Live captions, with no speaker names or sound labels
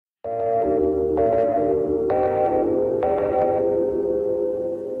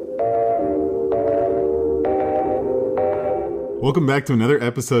Welcome back to another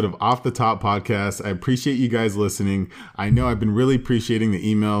episode of Off the Top Podcast. I appreciate you guys listening. I know I've been really appreciating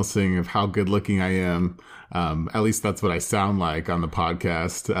the emails saying of how good looking I am. At least that's what I sound like on the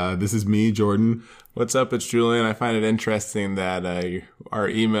podcast. This is me, Jordan. What's up? It's Julian. I find it interesting that our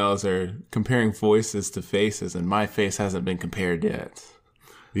emails are comparing voices to faces, and my face hasn't been compared yet.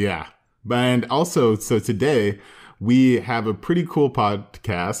 Yeah. And also, so today we have a pretty cool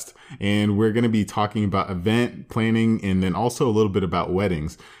podcast, and we're going to be talking about event planning and then also a little bit about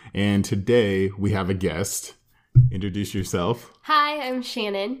weddings. And today we have a guest. Introduce yourself. Hi, I'm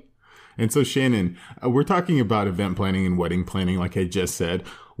Shannon. And so Shannon, we're talking about event planning and wedding planning, like I just said.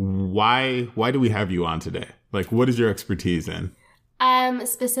 Why do we have you on today? Like, what is your expertise in?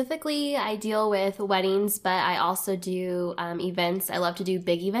 Specifically, I deal with weddings, but I also do events. I love to do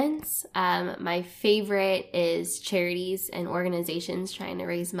big events. My favorite is charities and organizations trying to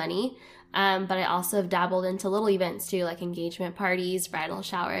raise money. But I also have dabbled into little events too, like engagement parties, bridal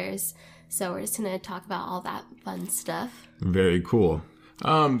showers. So we're just going to talk about all that fun stuff. Very cool.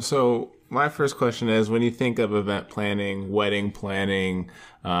 So my first question is, when you think of event planning, wedding planning,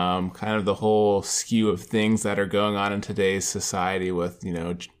 kind of the whole skew of things that are going on in today's society with,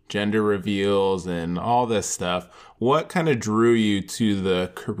 gender reveals and all this stuff, what kind of drew you to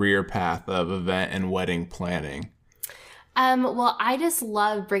the career path of event and wedding planning? Well, I just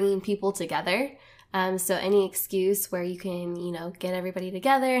love bringing people together. So any excuse where you can, get everybody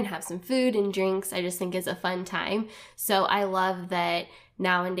together and have some food and drinks, I just think is a fun time. So I love that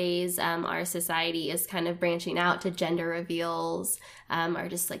nowadays our society is kind of branching out to gender reveals or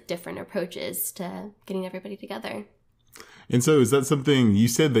just like different approaches to getting everybody together. And so is that something, you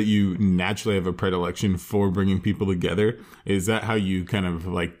said that you naturally have a predilection for bringing people together. Is that how you kind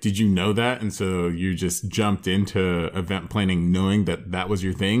of did you know that? And so you just jumped into event planning knowing that that was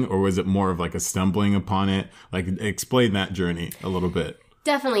your thing? Or was it more of like a stumbling upon it? Explain that journey a little bit.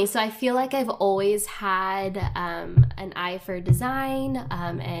 Definitely. So I feel like I've always had an eye for design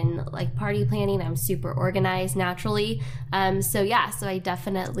and party planning. I'm super organized naturally. So I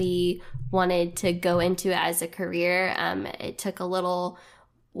definitely wanted to go into it as a career. It took a little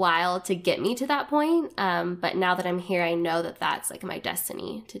while to get me to that point. But now that I'm here, I know that that's my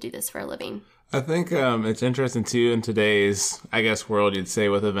destiny to do this for a living. I think it's interesting too in today's, world, you'd say,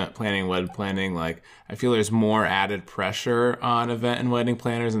 with event planning, wedding planning. I feel there's more added pressure on event and wedding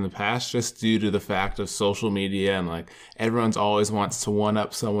planners in the past just due to the fact of social media and everyone's always wants to one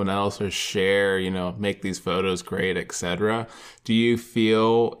up someone else or share, make these photos great, etc. Do you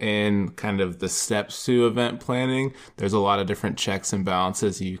feel in kind of the steps to event planning, there's a lot of different checks and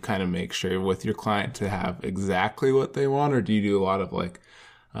balances you kind of make sure with your client to have exactly what they want? Or do you do a lot of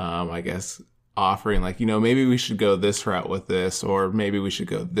offering maybe we should go this route with this, or maybe we should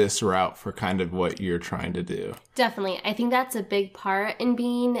go this route for kind of what you're trying to do? Definitely. I think that's a big part in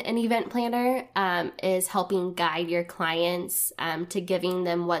being an event planner, is helping guide your clients to giving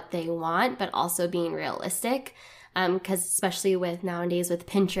them what they want, but also being realistic. Because especially nowadays with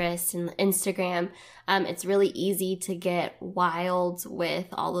Pinterest and Instagram, it's really easy to get wild with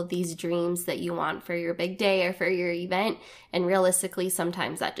all of these dreams that you want for your big day or for your event. And realistically,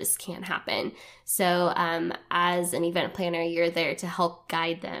 sometimes that just can't happen. So as an event planner, you're there to help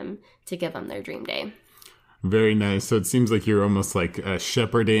guide them to give them their dream day. Very nice. So it seems like you're almost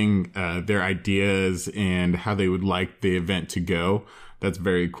shepherding their ideas and how they would like the event to go. That's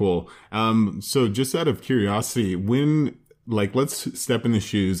very cool. So just out of curiosity, let's step in the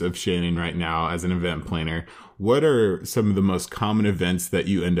shoes of Shannon right now as an event planner. What are some of the most common events that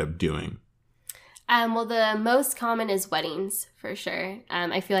you end up doing? Well, the most common is weddings, for sure.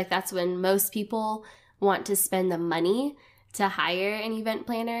 I feel like that's when most people want to spend the money to hire an event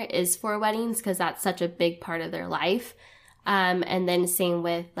planner is for weddings, because that's such a big part of their life. And then same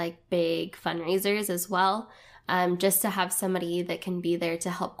with big fundraisers as well. Just to have somebody that can be there to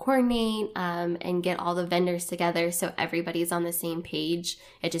help coordinate and get all the vendors together so everybody's on the same page.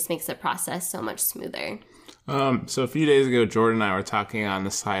 It just makes the process so much smoother. So a few days ago, Jordan and I were talking on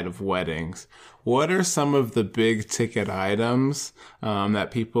the side of weddings. What are some of the big ticket items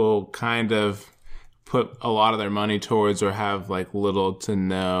that people kind of put a lot of their money towards or have little to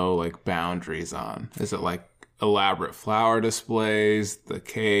no boundaries on? Is it elaborate flower displays, the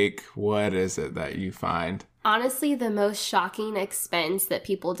cake? What is it that you find? Honestly, the most shocking expense that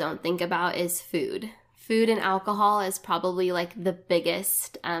people don't think about is food. Food and alcohol is probably the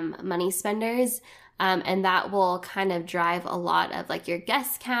biggest money spenders. And that will kind of drive a lot of your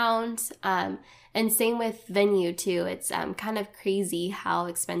guest count. And same with venue too. It's kind of crazy how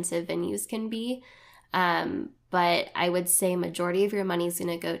expensive venues can be. But I would say majority of your money is going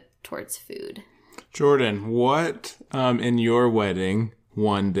to go towards food. Jordan, what in your wedding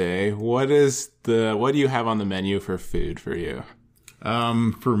one day, what do you have on the menu for food for you?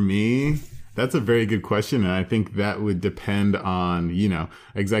 For me, that's a very good question. And I think that would depend on,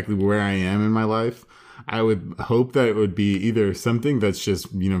 exactly where I am in my life. I would hope that it would be either something that's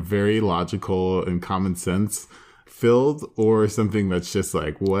just, very logical and common sense filled, or something that's just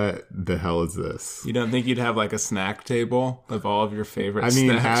like, what the hell is this? You don't think you'd have like a snack table of all of your favorite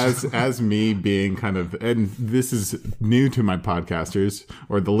snacks? snacks? as me being kind of, and this is new to my podcasters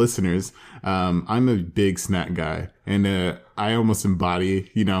or the listeners, I'm a big snack guy, and I almost embody,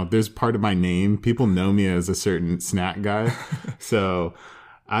 there's part of my name. People know me as a certain snack guy. So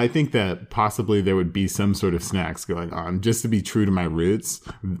I think that possibly there would be some sort of snacks going on just to be true to my roots.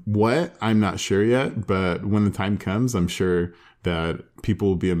 What? I'm not sure yet, but when the time comes, I'm sure that people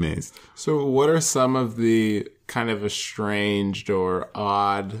will be amazed. So what are some of the kind of estranged or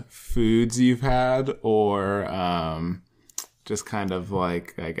odd foods you've had, or just kind of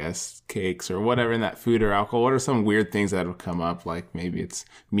like, I guess, cakes or whatever in that food or alcohol? What are some weird things that have come up? Like maybe it's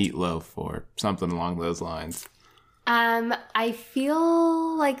meatloaf or something along those lines. I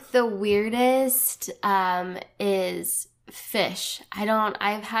feel like the weirdest is fish.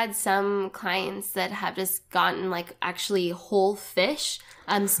 I've had some clients that have just gotten like actually whole fish,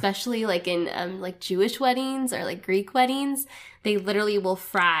 especially like in like Jewish weddings or like Greek weddings. They literally will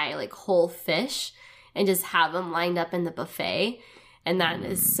fry like whole fish and just have them lined up in the buffet. And that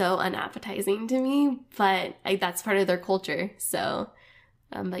is so unappetizing to me, but that's part of their culture. So,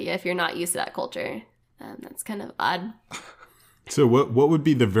 but yeah, if you're not used to that culture, that's kind of odd. So what would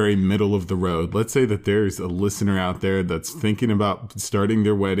be the very middle of the road? Let's say that there's a listener out there that's thinking about starting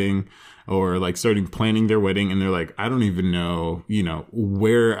their wedding or like starting planning their wedding, and they're like, I don't even know,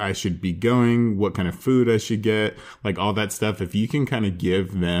 where I should be going, what kind of food I should get, like all that stuff. If you can kind of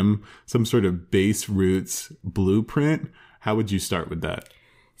give them some sort of base roots blueprint, how would you start with that?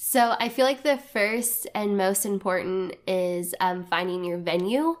 So I feel like the first and most important is finding your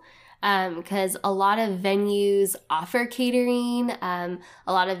venue. Because a lot of venues offer catering, a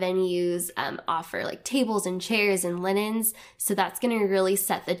lot of venues offer like tables and chairs and linens. So that's going to really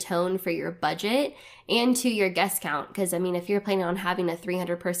set the tone for your budget and to your guest count. Because if you're planning on having a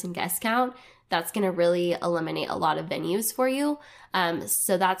 300-person guest count, that's going to really eliminate a lot of venues for you.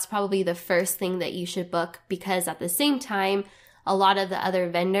 So that's probably the first thing that you should book, because at the same time, a lot of the other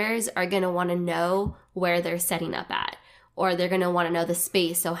vendors are going to want to know where they're setting up at. Or they're going to want to know the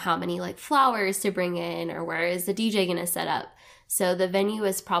space. So how many like flowers to bring in, or where is the DJ going to set up? So the venue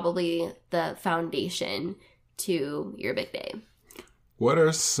is probably the foundation to your big day. What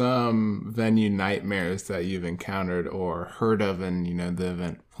are some venue nightmares that you've encountered or heard of in, the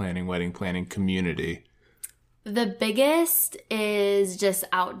event planning, wedding planning community? The biggest is just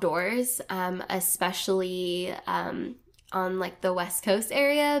outdoors, especially on like the West Coast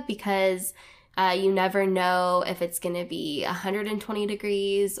area, because you never know if it's going to be 120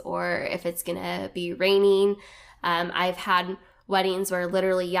 degrees or if it's going to be raining. I've had weddings where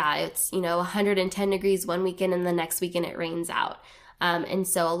literally, it's, 110 degrees one weekend and the next weekend it rains out. And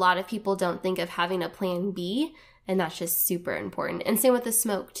so a lot of people don't think of having a plan B, and that's just super important. And same with the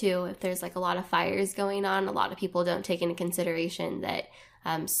smoke too. If there's like a lot of fires going on, a lot of people don't take into consideration that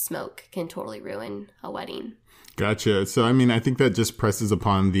smoke can totally ruin a wedding. Gotcha. So, I think that just presses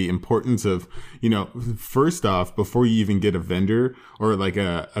upon the importance of, first off, before you even get a vendor or like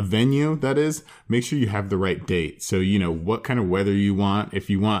a venue, that is, make sure you have the right date. So, what kind of weather you want. If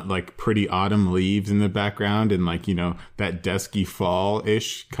you want like pretty autumn leaves in the background and like, that dusky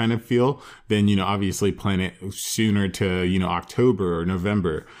fall-ish kind of feel, then, obviously plan it sooner to, October or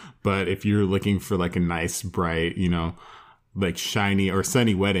November. But if you're looking for like a nice, bright, like shiny or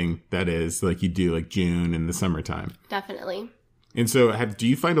sunny wedding, that is, like you do like June in the summertime. Definitely. And so do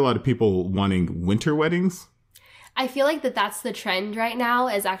you find a lot of people wanting winter weddings? I feel like that's the trend right now,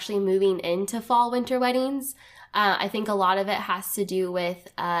 is actually moving into fall winter weddings. I think a lot of it has to do with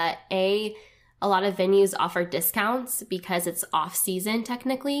a lot of venues offer discounts because it's off season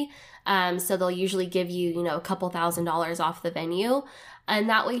technically. So they'll usually give you, a couple $1,000s off the venue. And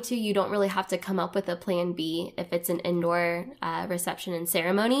that way, too, you don't really have to come up with a plan B if it's an indoor reception and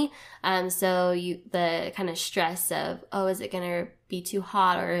ceremony. So the kind of stress of, is it going to be too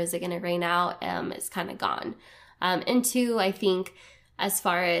hot or is it going to rain out, is kind of gone. And two, I think as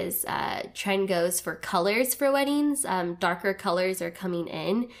far as trend goes for colors for weddings, darker colors are coming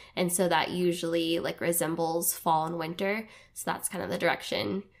in. And so that usually like resembles fall and winter. So that's kind of the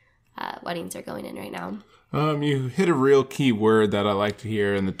direction weddings are going in right now. You hit a real key word that I like to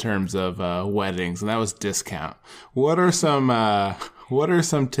hear in the terms of weddings, and that was discount. What are some what are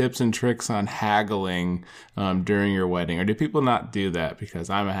some tips and tricks on haggling during your wedding? Or do people not do that? Because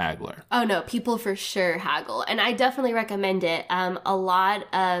I'm a haggler. Oh, no, people for sure haggle. And I definitely recommend it. A lot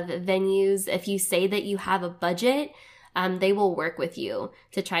of venues, if you say that you have a budget, they will work with you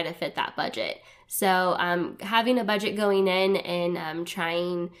to try to fit that budget. So having a budget going in and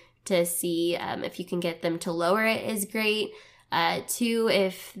trying to see if you can get them to lower it is great. Two,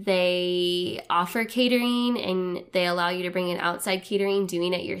 if they offer catering and they allow you to bring in outside catering,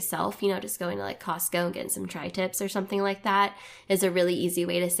 doing it yourself, just going to like Costco and getting some tri-tips or something like that is a really easy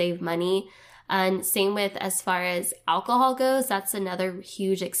way to save money. And same with as far as alcohol goes, that's another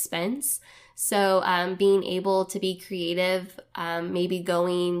huge expense. So being able to be creative, maybe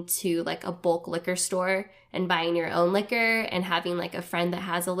going to like a bulk liquor store and buying your own liquor and having like a friend that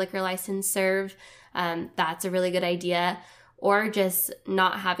has a liquor license serve, that's a really good idea. Or just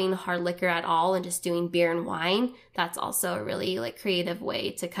not having hard liquor at all and just doing beer and wine. That's also a really like creative way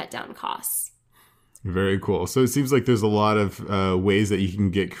to cut down costs. Very cool. So it seems like there's a lot of ways that you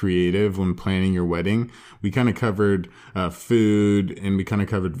can get creative when planning your wedding. We kind of covered food and we kind of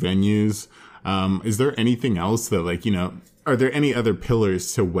covered venues. Is there anything else that are there any other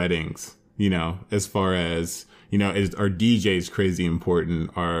pillars to weddings, as far as, are DJs crazy important?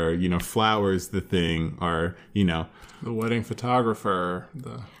 Are, flowers the thing? Are, the wedding photographer.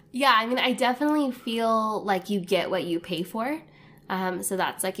 Yeah, I definitely feel like you get what you pay for. So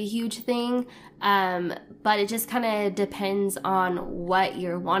that's like a huge thing. But it just kind of depends on what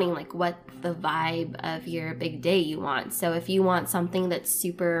you're wanting, like what the vibe of your big day you want. So if you want something that's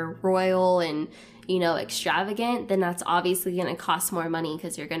super royal and, extravagant, then that's obviously going to cost more money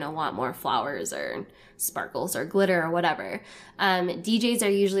because you're going to want more flowers or sparkles or glitter or whatever. DJs are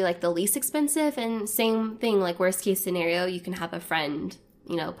usually like the least expensive, and same thing, like worst case scenario, you can have a friend,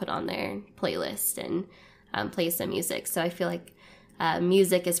 put on their playlist and play some music. So I feel like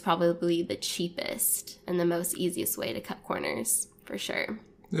music is probably the cheapest and the most easiest way to cut corners, for sure.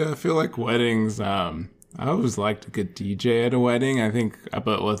 Yeah, I feel like weddings, I always liked a good DJ at a wedding. I think,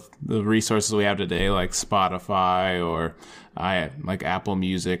 but with the resources we have today, like Spotify or like Apple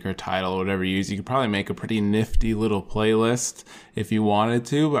Music or Tidal, whatever you use, you could probably make a pretty nifty little playlist if you wanted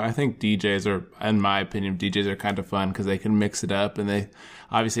to. But I think DJs are, in my opinion, DJs are kind of fun because they can mix it up, and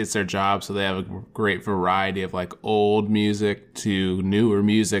obviously it's their job, so they have a great variety of like old music to newer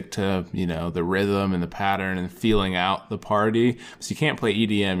music to, the rhythm and the pattern and feeling out the party. So you can't play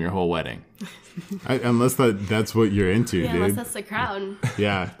EDM your whole wedding. Unless that's what you're into, dude. Unless that's the crowd.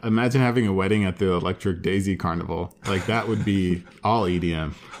 Yeah. Imagine having a wedding at the Electric Daisy Carnival. Like, that would be all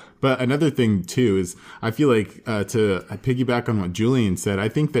EDM. But another thing, too, is I feel like to piggyback on what Julian said, I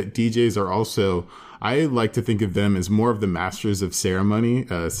think that DJs are also, I like to think of them as more of the masters of ceremony,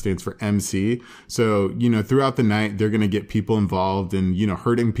 stands for MC. So, throughout the night, they're going to get people involved in,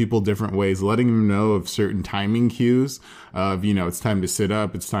 hurting people different ways, letting them know of certain timing cues of, it's time to sit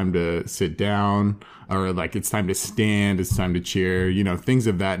up, it's time to sit down, or like it's time to stand, it's time to cheer, things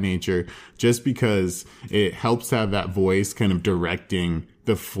of that nature, just because it helps to have that voice kind of directing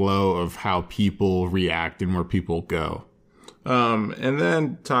the flow of how people react and where people go. And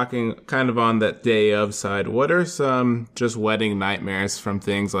then talking kind of on that day of side, what are some just wedding nightmares from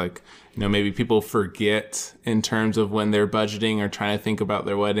things like, maybe people forget in terms of when they're budgeting or trying to think about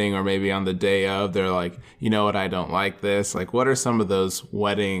their wedding, or maybe on the day of, they're like, I don't like this. Like, what are some of those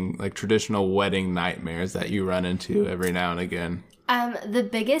traditional wedding nightmares that you run into every now and again? The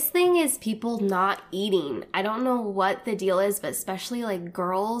biggest thing is people not eating. I don't know what the deal is, but especially like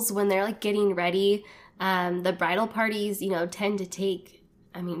girls, when they're like getting ready, the bridal parties, tend to take,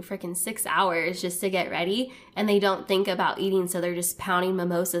 freaking 6 hours just to get ready, and they don't think about eating. So they're just pounding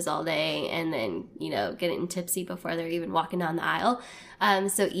mimosas all day and then, getting tipsy before they're even walking down the aisle.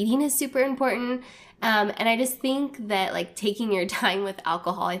 So eating is super important. And I just think that like taking your time with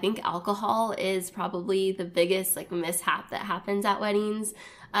alcohol, I think alcohol is probably the biggest like mishap that happens at weddings.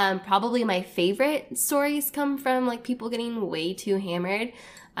 Probably my favorite stories come from like people getting way too hammered.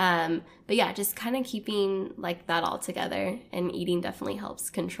 But yeah, just kind of keeping like that all together, and eating definitely helps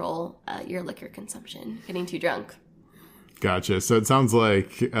control your liquor consumption, getting too drunk. Gotcha. So it sounds like,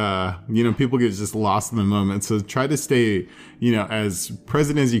 people get just lost in the moment. So try to stay, as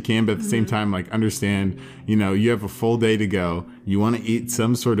present as you can, but at the same time, like understand, you have a full day to go. You want to eat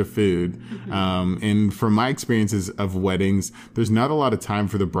some sort of food. And from my experiences of weddings, there's not a lot of time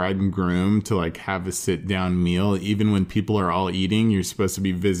for the bride and groom to like have a sit down meal. Even when people are all eating, you're supposed to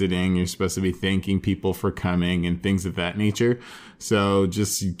be visiting, you're supposed to be thanking people for coming and things of that nature. So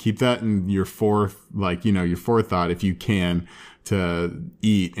just keep that in your forethought if you can, to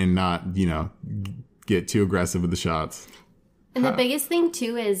eat and not, get too aggressive with the shots. And the biggest thing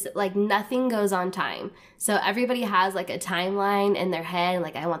too is like nothing goes on time. So everybody has like a timeline in their head.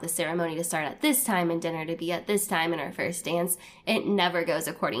 Like I want the ceremony to start at this time and dinner to be at this time and our first dance. It never goes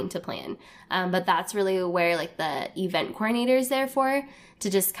according to plan. But that's really where like the event coordinator is there for, to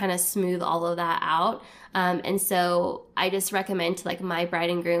just kind of smooth all of that out. And so I just recommend to like my bride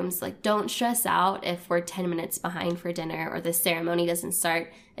and grooms, like don't stress out if we're 10 minutes behind for dinner or the ceremony doesn't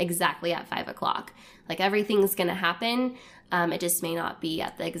start exactly at 5:00. Like everything's going to happen. It just may not be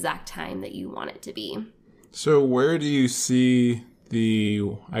at the exact time that you want it to be. So where do you see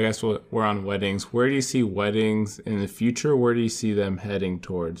I guess we're on weddings. Where do you see weddings in the future? Where do you see them heading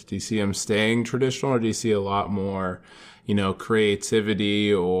towards? Do you see them staying traditional, or do you see a lot more,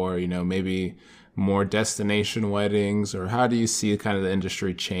 creativity, or, maybe more destination weddings? Or how do you see kind of the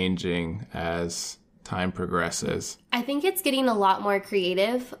industry changing as time progresses? I think it's getting a lot more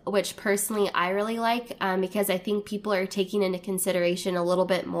creative, which personally I really like, because I think people are taking into consideration a little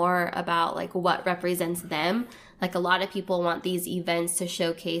bit more about like what represents them. Like a lot of people want these events to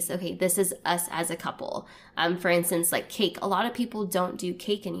showcase, okay, this is us as a couple. For instance, like cake. A lot of people don't do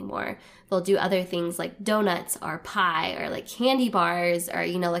cake anymore. They'll do other things like donuts or pie or like candy bars or,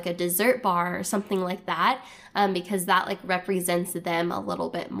 like a dessert bar or something like that, because that like represents them a little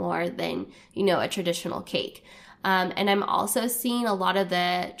bit more than, a traditional cake. And I'm also seeing a lot of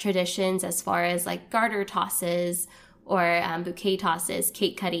the traditions as far as like garter tosses or bouquet tosses,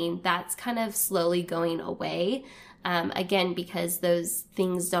 cake cutting, that's kind of slowly going away. Again, because those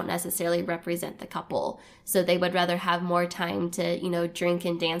things don't necessarily represent the couple. So they would rather have more time to, drink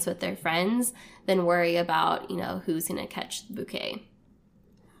and dance with their friends than worry about, who's going to catch the bouquet.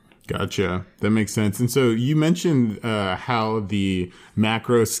 Gotcha. That makes sense. And so you mentioned how the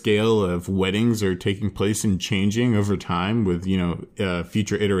macro scale of weddings are taking place and changing over time with,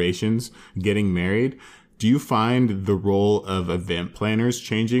 future iterations getting married. Do you find the role of event planners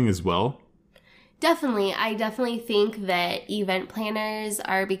changing as well? Definitely. I definitely think that event planners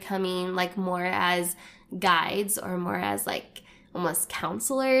are becoming like more as guides or more as like almost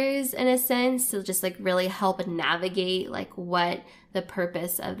counselors in a sense to just like really help navigate like what the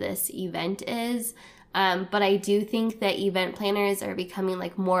purpose of this event is. But I do think that event planners are becoming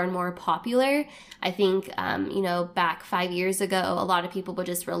like more and more popular. I think, back 5 years ago, a lot of people would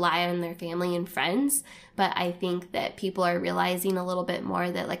just rely on their family and friends. But I think that people are realizing a little bit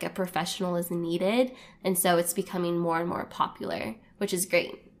more that like a professional is needed. And so it's becoming more and more popular, which is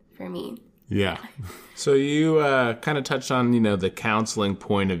great for me. Yeah. So you kind of touched on, the counseling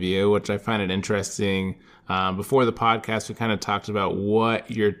point of view, which I find it interesting. Before the podcast, we kind of talked about what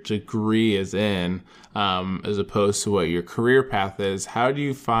your degree is in, as opposed to what your career path is. How do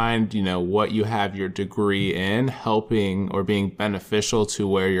you find, what you have your degree in helping or being beneficial to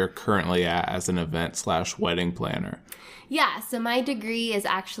where you're currently at as an event/wedding planner? Yeah, so my degree is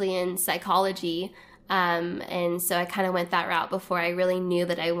actually in psychology. And so I kind of went that route before I really knew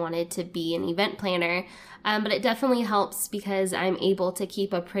that I wanted to be an event planner. But it definitely helps because I'm able to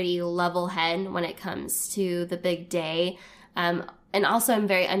keep a pretty level head when it comes to the big day. And also I'm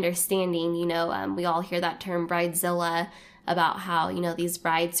very understanding, we all hear that term bridezilla about how, these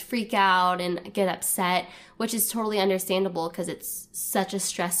brides freak out and get upset, which is totally understandable because it's such a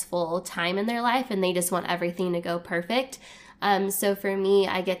stressful time in their life and they just want everything to go perfect. So for me,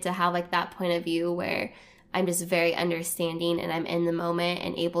 I get to have like that point of view where I'm just very understanding and I'm in the moment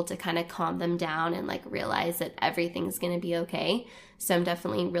and able to kind of calm them down and like realize that everything's going to be okay. So I'm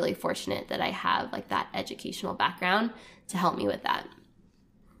definitely really fortunate that I have like that educational background to help me with that.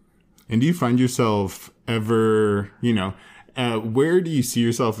 And do you find yourself ever, where do you see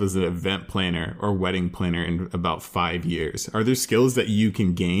yourself as an event planner or wedding planner in about 5 years? Are there skills that you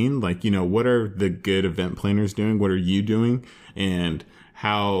can gain? Like, what are the good event planners doing? What are you doing? And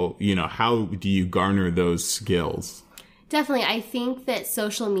how do you garner those skills? Definitely. I think that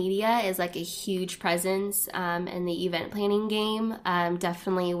social media is like a huge presence in the event planning game.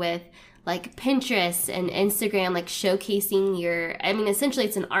 Definitely with like Pinterest and Instagram, like showcasing essentially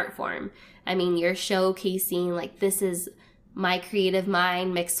it's an art form. You're showcasing like this is my creative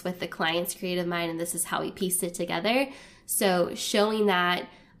mind mixed with the client's creative mind and this is how we pieced it together. So showing that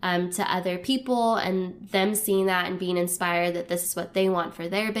to other people and them seeing that and being inspired that this is what they want for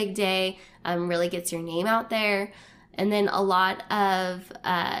their big day really gets your name out there. And then a lot of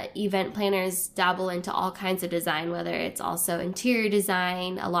event planners dabble into all kinds of design, whether it's also interior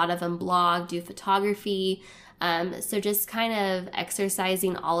design, a lot of them blog, do photography. So just kind of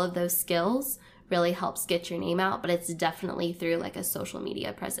exercising all of those skills really helps get your name out, but it's definitely through like a social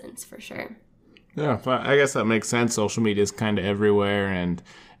media presence for sure. Yeah, I guess that makes sense. Social media is kind of everywhere, and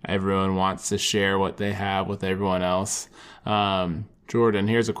everyone wants to share what they have with everyone else. Jordan,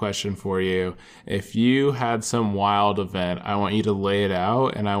 here's a question for you. If you had some wild event, I want you to lay it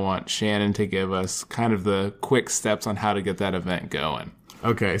out, and I want Shannon to give us kind of the quick steps on how to get that event going.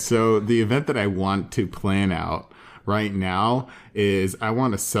 Okay, so the event that I want to plan out right now is I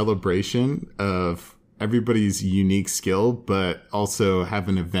want a celebration of everybody's unique skill, but also have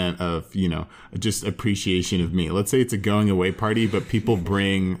an event of, just appreciation of me. Let's say it's a going away party, but people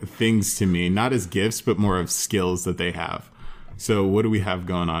bring things to me, not as gifts, but more of skills that they have. So what do we have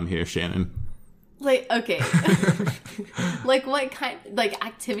going on here, Shannon? Like, okay. Like what kind, like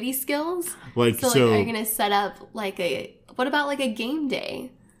activity skills? So are you going to set up what about like a game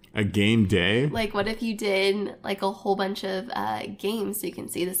day? A game day? Like what if you did like a whole bunch of games so you can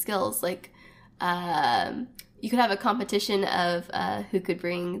see the skills? Like you could have a competition of who could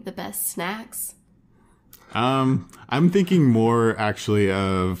bring the best snacks. I'm thinking more actually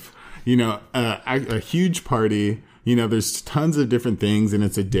of, a huge party. There's tons of different things and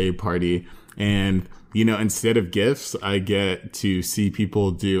it's a day party. And, instead of gifts, I get to see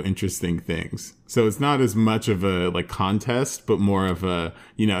people do interesting things. So it's not as much of a contest, but more of a,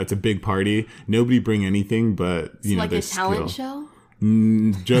 it's a big party. Nobody bring anything, but, like a their talent skill.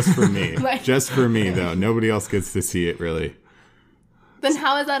 show? Just for me. Just for me, though. Nobody else gets to see it, really. Then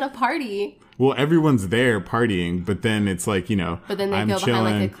how is that a party? Well, everyone's there partying, but then it's like, But then they I'm go chilling.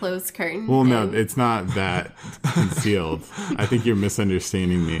 behind like a closed curtain. Well, no, it's not that concealed. I think you're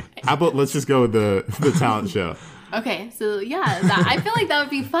misunderstanding me. How about let's just go with the talent show? Okay, so yeah, I feel like that would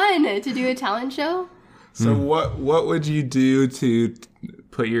be fun to do a talent show. So what would you do to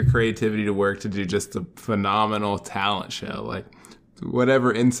put your creativity to work to do just a phenomenal talent show? Like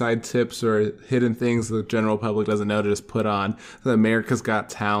whatever inside tips or hidden things the general public doesn't know to just put on the America's Got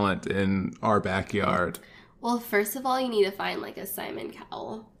Talent in our backyard. Well, first of all, you need to find like a Simon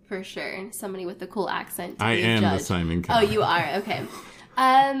Cowell for sure. Somebody with a cool accent to I be a am judge. the Simon Cowell. Oh, you are? Okay.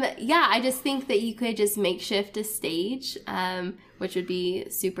 Yeah, I just think that you could just makeshift a stage, which would be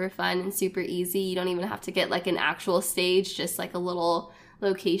super fun and super easy. You don't even have to get like an actual stage, just like a little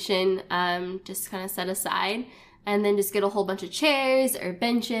location, just kind of set aside. And then just get a whole bunch of chairs or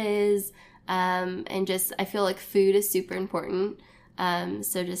benches. And just, I feel like food is super important.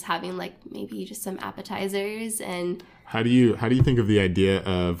 So just having like maybe just some appetizers and. How do you think of the idea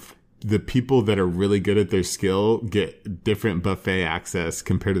of the people that are really good at their skill get different buffet access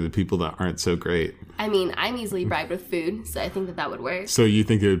compared to the people that aren't so great? I mean, I'm easily bribed with food, so I think that would work. So you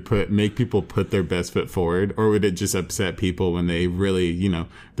think it would make people put their best foot forward, or would it just upset people when they really,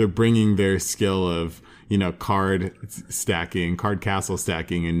 they're bringing their skill of, card castle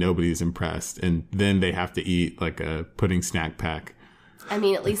stacking, and nobody's impressed, and then they have to eat like a pudding snack pack? I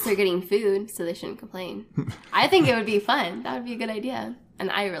mean, at least they're getting food, so they shouldn't complain. I think it would be fun. That would be a good idea. And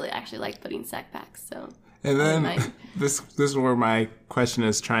I really actually like pudding snack packs, so. And then this is where my question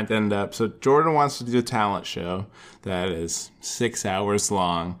is trying to end up. So Jordan wants to do a talent show that is 6 hours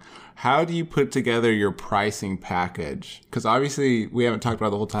long. How do you put together your pricing package? Because obviously we haven't talked about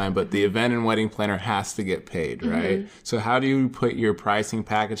it the whole time, but the event and wedding planner has to get paid, right? Mm-hmm. So how do you put your pricing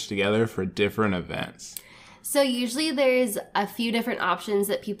package together for different events? So usually there's a few different options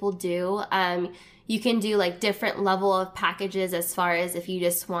that people do. You can do like different level of packages as far as if you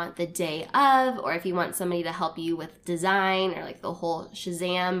just want the day of, or if you want somebody to help you with design or like the whole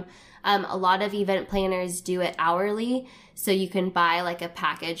Shazam. A lot of event planners do it hourly. So you can buy like a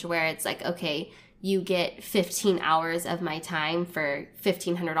package where it's like, okay, you get 15 hours of my time for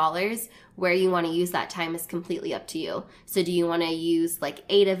 $1,500. Where you want to use that time is completely up to you. So do you want to use like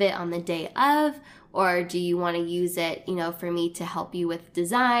 8 of it on the day of? Or do you want to use it, for me to help you with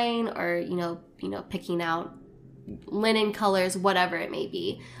design or, picking out linen colors, whatever it may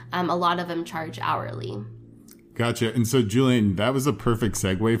be. A lot of them charge hourly. Gotcha. And so, Julian, that was a perfect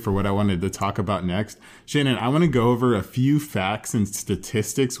segue for what I wanted to talk about next. Shannon, I want to go over a few facts and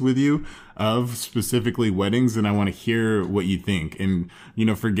statistics with you of specifically weddings, and I want to hear what you think. And,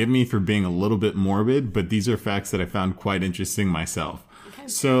 forgive me for being a little bit morbid, but these are facts that I found quite interesting myself.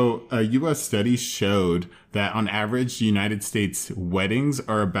 So a U.S. study showed that on average, United States weddings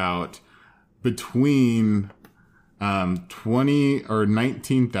are about between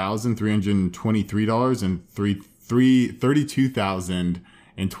 $19,323 and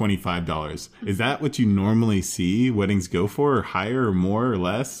 $32,025. Is that what you normally see weddings go for, or higher, or more, or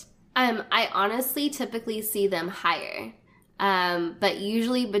less? I honestly typically see them higher. But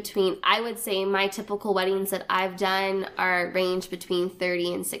usually I would say my typical weddings that I've done range between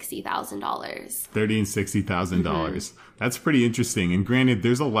 $30,000 and $60,000. $30,000 and $60,000. That's pretty interesting. And granted,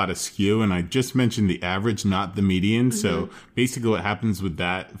 there's a lot of skew, and I just mentioned the average, not the median. So basically what happens with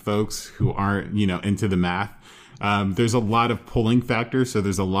that, folks who aren't, into the math, there's a lot of pulling factors. So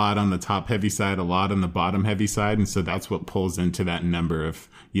there's a lot on the top heavy side, a lot on the bottom heavy side. And so that's what pulls into that number of,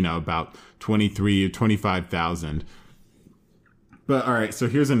 about 23 or 25,000. But all right, so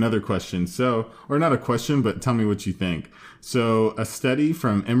here's another question. Or not a question, but tell me what you think. So a study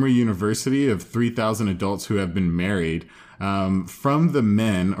from Emory University of 3,000 adults who have been married, from the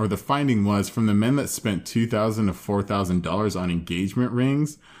men, or the finding was from the men that spent $2,000 to $4,000 on engagement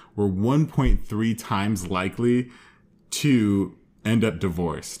rings were 1.3 times likely to end up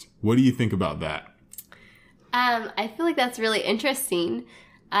divorced. What do you think about that? I feel like that's really interesting.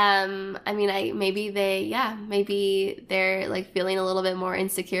 Maybe they're like feeling a little bit more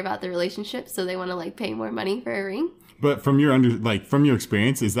insecure about the relationship, so they want to like pay more money for a ring. But from your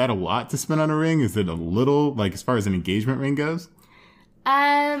experience, is that a lot to spend on a ring? Is it a little, like, as far as an engagement ring goes?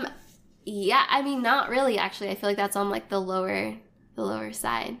 Yeah, not really, actually. I feel like that's on like the lower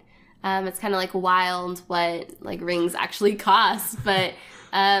side. It's kind of like wild what like rings actually cost, but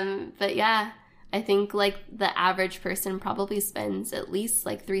yeah. I think like the average person probably spends at least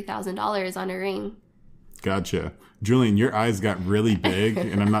like $3,000 on a ring. Gotcha. Julian, your eyes got really big,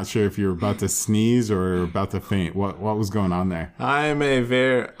 and I'm not sure if you're about to sneeze or about to faint. What was going on there?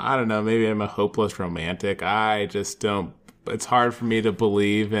 Maybe I'm a hopeless romantic. I just don't, it's hard for me to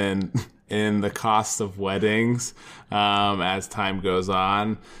believe in the cost of weddings as time goes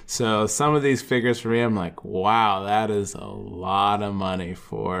on. So some of these figures for me, I'm like, wow, that is a lot of money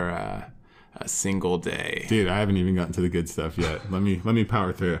for a single day. Dude, I haven't even gotten to the good stuff yet. Let me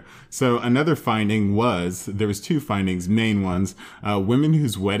power through. So another finding there was two findings, main ones. Women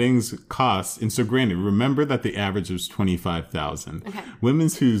whose weddings cost, and so granted, remember that the average was $25,000. Okay. Women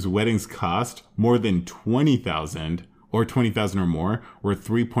whose weddings cost more than $20,000 or $20,000 or more were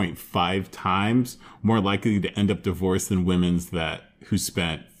 3.5 times more likely to end up divorced than women who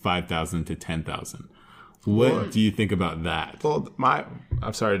spent $5,000 to $10,000. What do you think about that? Well,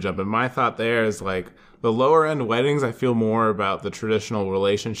 I'm sorry to jump in. My thought there is like the lower end weddings, I feel more about the traditional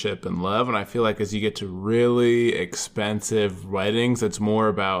relationship and love. And I feel like as you get to really expensive weddings, it's more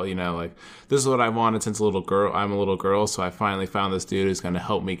about, like, this is what I wanted since I'm a little girl. So I finally found this dude who's going to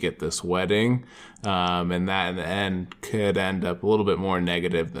help me get this wedding. And that in the end could end up a little bit more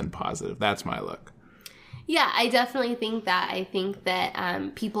negative than positive. That's my look. Yeah, I definitely think that. I think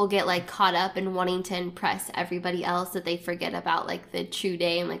that people get like caught up in wanting to impress everybody else that they forget about like the true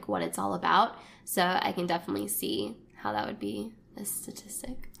day and like what it's all about. So I can definitely see how that would be a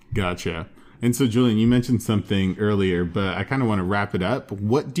statistic. Gotcha. And so, Julian, you mentioned something earlier, but I kind of want to wrap it up.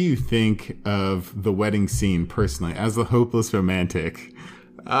 What do you think of the wedding scene personally as a hopeless romantic?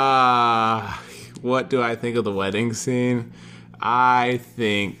 What do I think of the wedding scene? I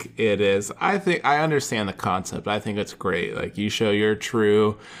understand the concept. I think it's great. Like, you show your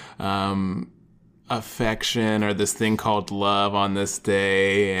true affection or this thing called love on this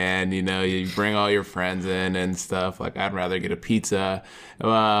day, and you bring all your friends in and stuff. Like, I'd rather get a pizza.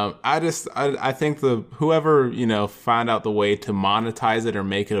 I think whoever find out the way to monetize it or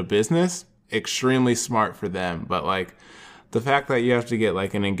make it a business, extremely smart for them. But like the fact that you have to get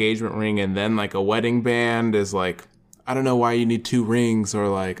like an engagement ring and then like a wedding band is like, I don't know why you need 2 rings, or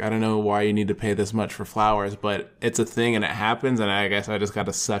like, I don't know why you need to pay this much for flowers, but it's a thing and it happens, and I guess I just got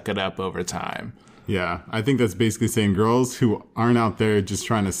to suck it up over time. Yeah, I think that's basically saying, girls who aren't out there just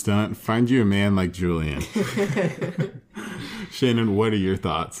trying to stunt, find you a man like Julian. Shannon, what are your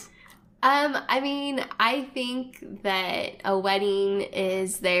thoughts? I think that a wedding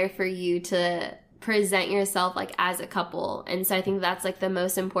is there for you to present yourself like as a couple, and so I think that's like the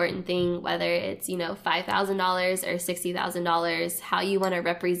most important thing, whether it's $5,000 or $60,000. How you want to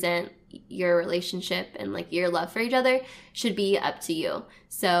represent your relationship and like your love for each other should be up to you.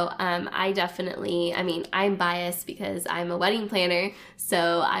 So I definitely, I'm biased because I'm a wedding planner,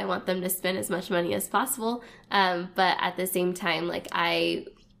 so I want them to spend as much money as possible, but at the same time, like,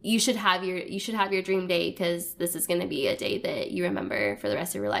 you should have your dream day, because this is going to be a day that you remember for the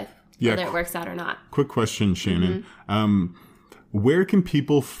rest of your life. Yeah, whether it works out or not. Quick question, Shannon. Mm-hmm. Where can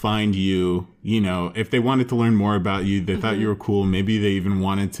people find you? If they wanted to learn more about you, they thought you were cool, maybe they even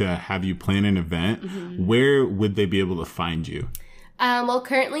wanted to have you plan an event. Mm-hmm. Where would they be able to find you? Well,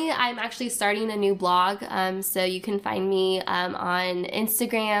 currently I'm actually starting a new blog. So you can find me on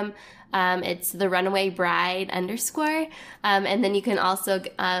Instagram. It's the Runaway Bride _ and then you can also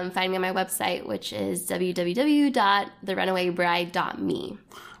find me on my website, which is www.therunawaybride.me.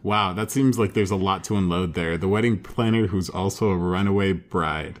 Wow, that seems like there's a lot to unload there. The wedding planner who's also a runaway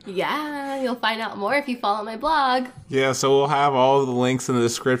bride. Yeah, you'll find out more if you follow my blog. Yeah, so we'll have all of the links in the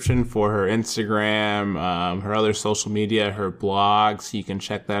description for her Instagram, her other social media, her blog, so you can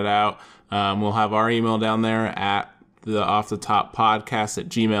check that out. We'll have our email down there at the Off the Top Podcast at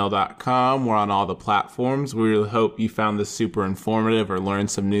gmail.com. We're on all the platforms. We really hope you found this super informative or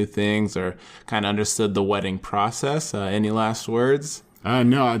learned some new things or kind of understood the wedding process. Any last words?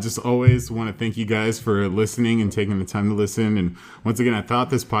 No, I just always want to thank you guys for listening and taking the time to listen. And once again, I thought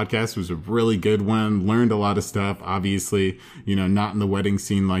this podcast was a really good one. Learned a lot of stuff. Obviously, not in the wedding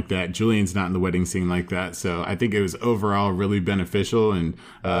scene like that. Julian's not in the wedding scene like that. So I think it was overall really beneficial, and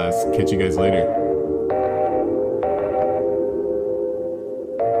catch you guys later.